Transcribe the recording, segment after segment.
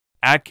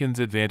Atkins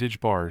Advantage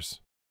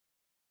Bars.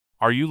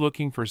 Are you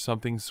looking for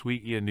something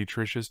sweet yet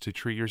nutritious to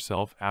treat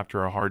yourself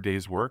after a hard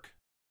day's work?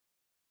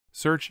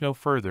 Search no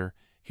further.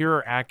 Here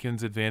are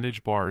Atkins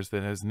Advantage Bars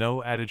that has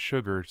no added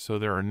sugar, so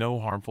there are no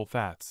harmful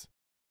fats.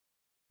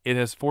 It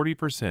has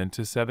 40%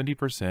 to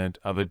 70%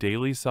 of a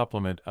daily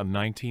supplement of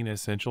 19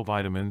 essential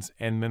vitamins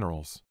and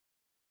minerals.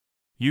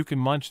 You can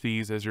munch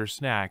these as your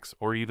snacks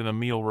or even a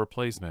meal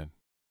replacement.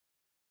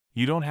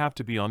 You don't have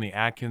to be on the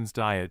Atkins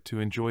diet to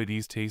enjoy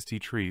these tasty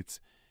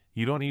treats.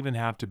 You don't even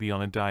have to be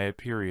on a diet,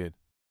 period.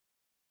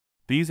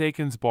 These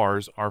Atkins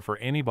bars are for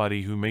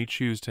anybody who may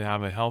choose to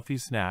have a healthy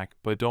snack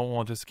but don't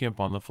want to skimp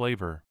on the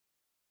flavor.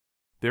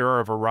 There are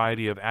a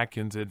variety of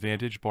Atkins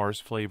Advantage Bars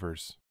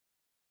flavors.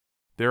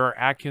 There are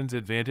Atkins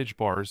Advantage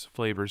Bars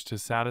flavors to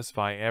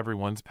satisfy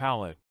everyone's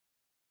palate.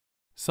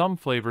 Some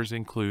flavors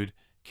include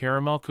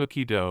caramel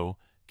cookie dough,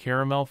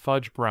 caramel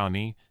fudge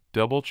brownie,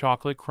 double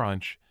chocolate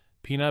crunch,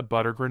 peanut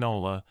butter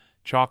granola,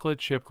 chocolate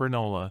chip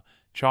granola,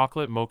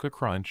 chocolate mocha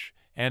crunch,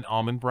 and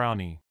almond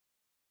brownie.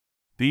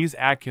 These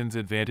Atkins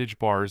Advantage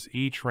bars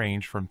each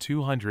range from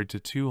 200 to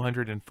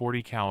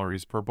 240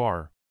 calories per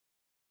bar.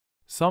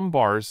 Some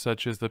bars,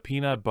 such as the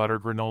peanut butter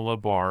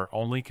granola bar,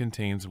 only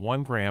contains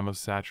 1 gram of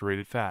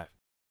saturated fat.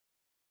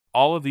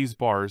 All of these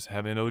bars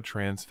have no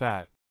trans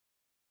fat.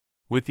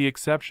 With the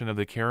exception of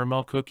the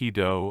caramel cookie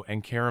dough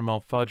and caramel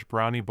fudge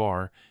brownie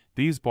bar,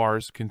 these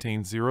bars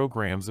contain 0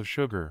 grams of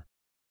sugar.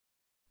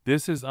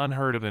 This is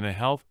unheard of in a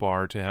health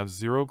bar to have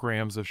 0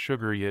 grams of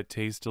sugar yet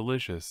taste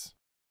delicious.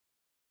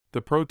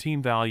 The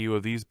protein value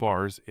of these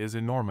bars is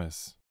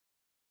enormous.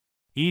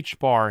 Each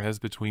bar has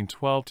between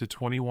 12 to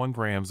 21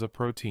 grams of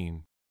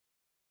protein.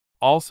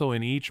 Also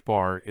in each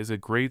bar is a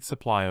great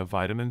supply of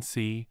vitamin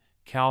C,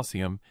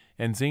 calcium,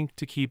 and zinc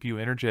to keep you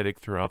energetic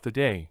throughout the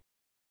day.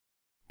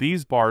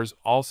 These bars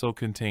also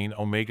contain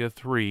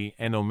omega-3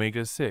 and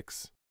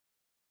omega-6.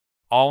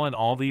 All in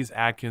all, these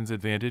Atkins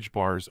Advantage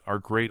bars are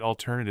great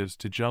alternatives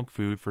to junk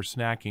food for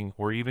snacking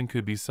or even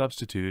could be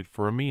substituted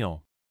for a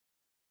meal.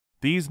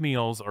 These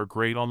meals are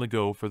great on the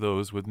go for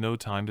those with no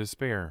time to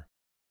spare.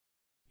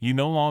 You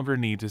no longer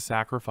need to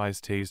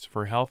sacrifice taste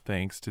for health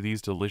thanks to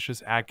these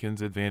delicious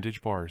Atkins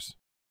Advantage bars.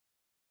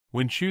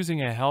 When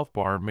choosing a health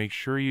bar, make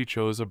sure you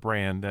chose a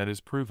brand that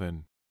is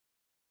proven.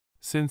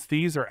 Since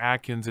these are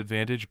Atkins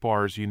Advantage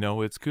bars, you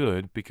know it's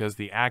good because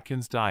the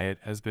Atkins diet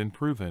has been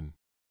proven.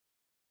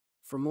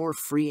 For more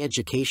free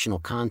educational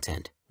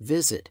content,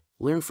 visit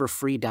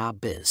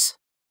learnforfree.biz.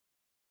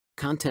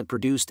 Content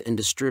produced and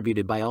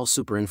distributed by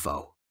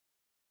AllSuperInfo.